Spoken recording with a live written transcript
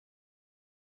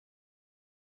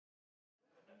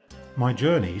My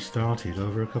journey started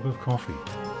over a cup of coffee.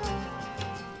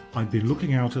 I'd been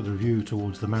looking out at the view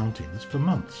towards the mountains for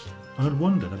months and had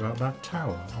wondered about that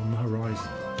tower on the horizon.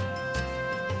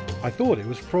 I thought it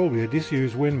was probably a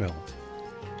disused windmill,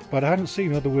 but I hadn't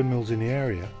seen other windmills in the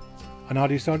area, and I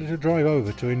decided to drive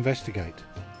over to investigate.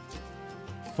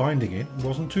 Finding it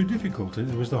wasn't too difficult, it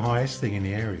was the highest thing in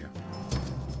the area.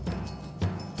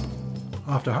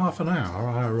 After half an hour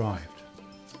I arrived,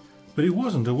 but it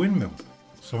wasn't a windmill,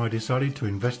 so I decided to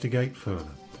investigate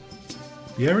further.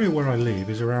 The area where I live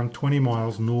is around 20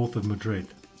 miles north of Madrid,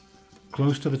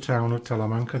 close to the town of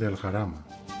Talamanca del Jarama.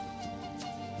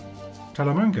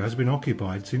 Talamanca has been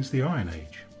occupied since the Iron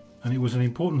Age, and it was an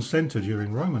important centre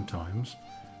during Roman times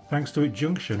thanks to its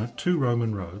junction at two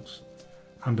Roman roads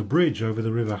and a bridge over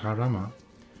the river Jarama,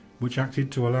 which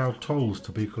acted to allow tolls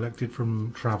to be collected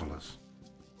from travellers.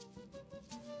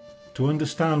 To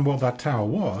understand what that tower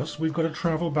was, we've got to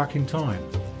travel back in time,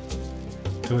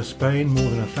 to a Spain more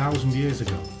than 1,000 years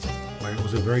ago, where it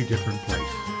was a very different place.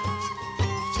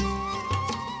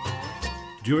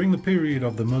 During the period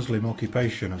of the Muslim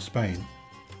occupation of Spain,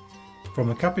 from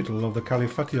the capital of the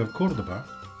Caliphate of Córdoba,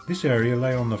 this area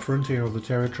lay on the frontier of the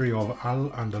territory of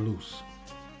Al-Andalus,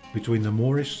 between the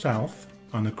Moorish south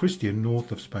and the Christian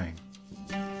north of Spain.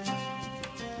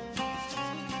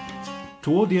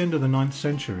 Toward the end of the 9th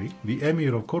century, the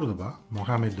Emir of Córdoba,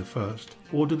 Mohammed I,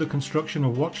 ordered the construction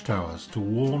of watchtowers to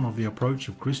warn of the approach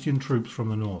of Christian troops from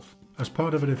the north, as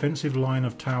part of a defensive line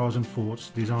of towers and forts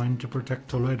designed to protect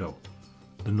Toledo,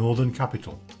 the northern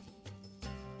capital.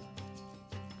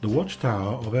 The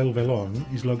watchtower of El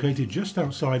Velón is located just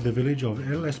outside the village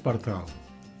of El Espartal,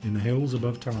 in the hills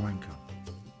above Talamanca.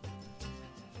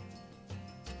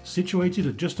 Situated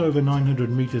at just over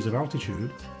 900 meters of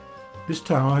altitude, this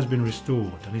tower has been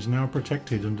restored and is now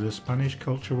protected under the Spanish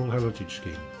Cultural Heritage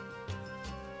Scheme.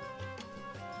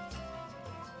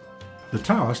 The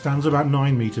tower stands about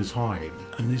 9 meters high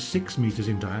and is 6 meters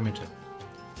in diameter.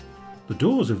 The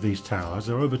doors of these towers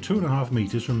are over 2.5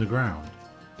 meters from the ground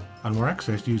and were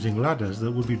accessed using ladders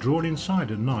that would be drawn inside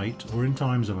at night or in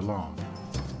times of alarm.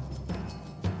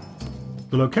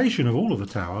 The location of all of the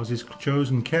towers is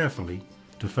chosen carefully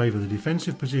to favour the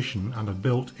defensive position and are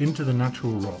built into the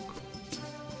natural rock.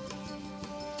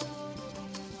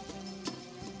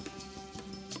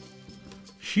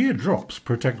 Sheer drops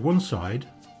protect one side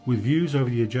with views over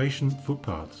the adjacent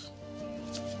footpaths.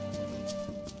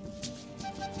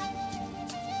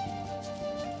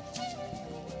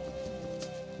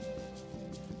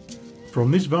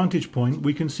 From this vantage point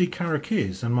we can see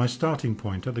Caraquez and my starting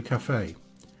point at the cafe,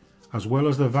 as well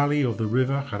as the valley of the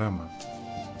river Jarama.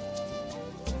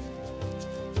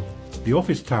 The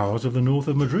office towers of the north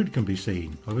of Madrid can be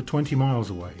seen, over 20 miles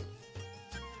away.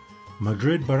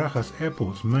 Madrid-Barajas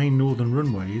Airport's main northern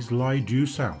runways lie due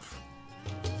south.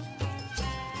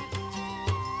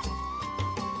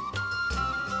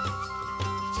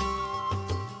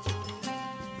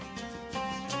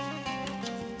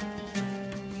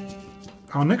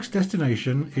 Our next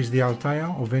destination is the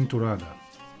Altaya of Venturada.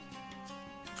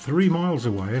 3 miles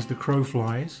away as the crow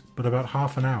flies, but about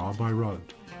half an hour by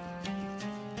road.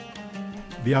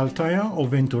 The Altaya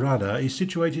of Venturada is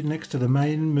situated next to the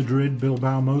main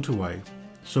Madrid-Bilbao motorway,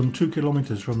 some 2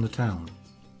 kilometers from the town.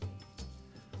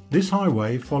 This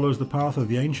highway follows the path of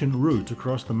the ancient route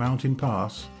across the mountain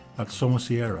pass at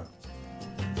Somosierra.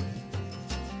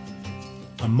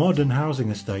 A modern housing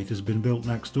estate has been built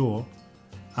next door,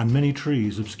 and many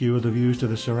trees obscure the views to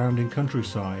the surrounding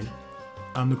countryside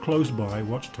and the close-by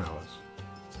watchtowers.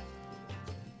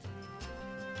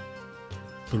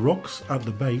 The rocks at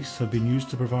the base have been used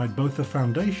to provide both the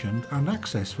foundation and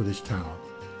access for this tower.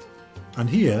 And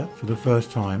here, for the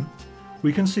first time,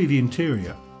 we can see the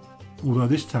interior, although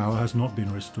this tower has not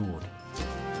been restored.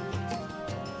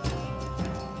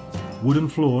 Wooden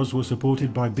floors were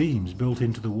supported by beams built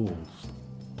into the walls.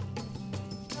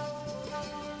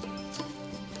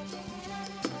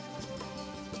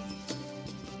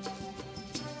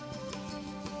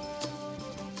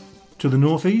 To the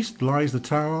northeast lies the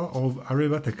tower of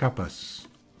Arribatecapas,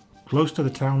 close to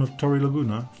the town of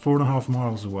Torrelaguna, 4.5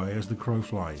 miles away as the crow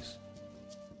flies.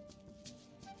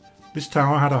 This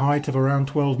tower had a height of around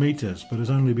 12 meters but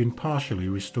has only been partially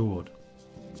restored.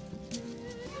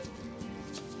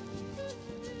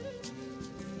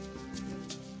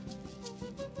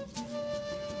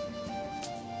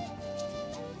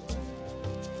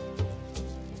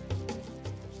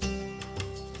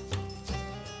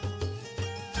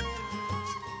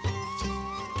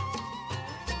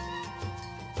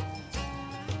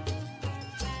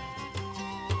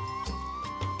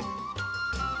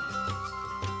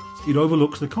 It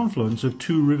overlooks the confluence of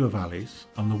two river valleys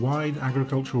and the wide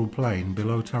agricultural plain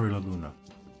below Torrelaguna.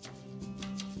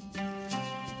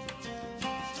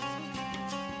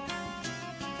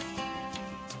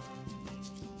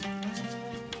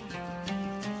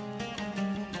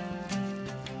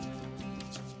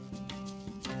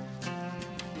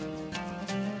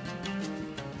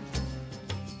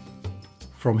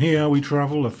 From here we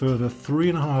travel a further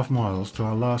 3.5 miles to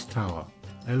our last tower,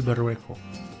 El Berrueco.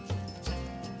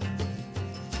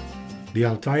 The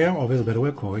Altaya of El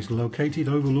Berrueco is located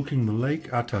overlooking the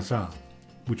lake Atazá,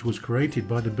 which was created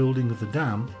by the building of the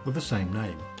dam of the same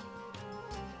name.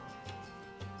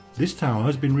 This tower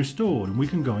has been restored and we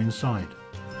can go inside.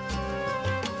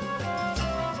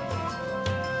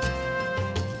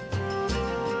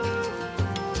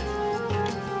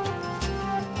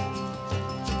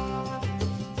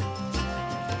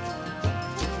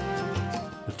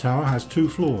 The tower has 2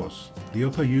 floors, the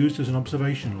upper used as an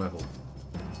observation level.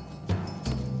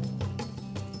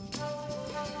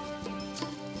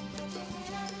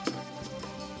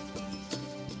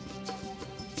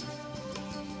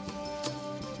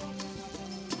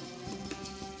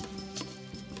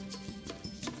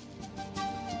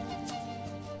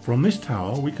 From this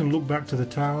tower we can look back to the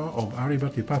tower of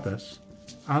Arribatipapes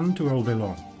and to El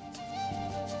Velón.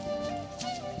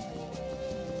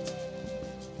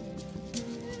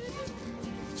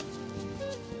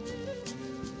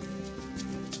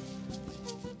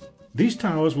 These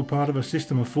towers were part of a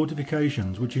system of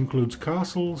fortifications which includes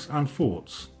castles and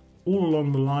forts, all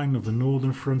along the line of the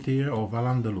northern frontier of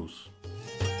Al-Andalus.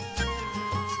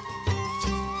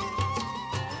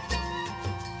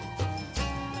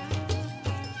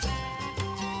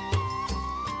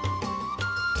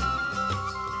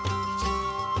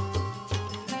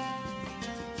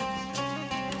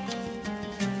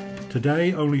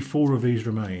 Today only 4 of these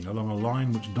remain along a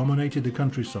line which dominated the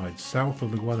countryside south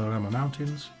of the Guadarrama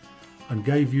Mountains and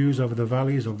gave views over the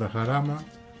valleys of the Jarama,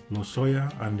 Lozoya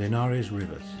and Henares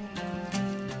rivers.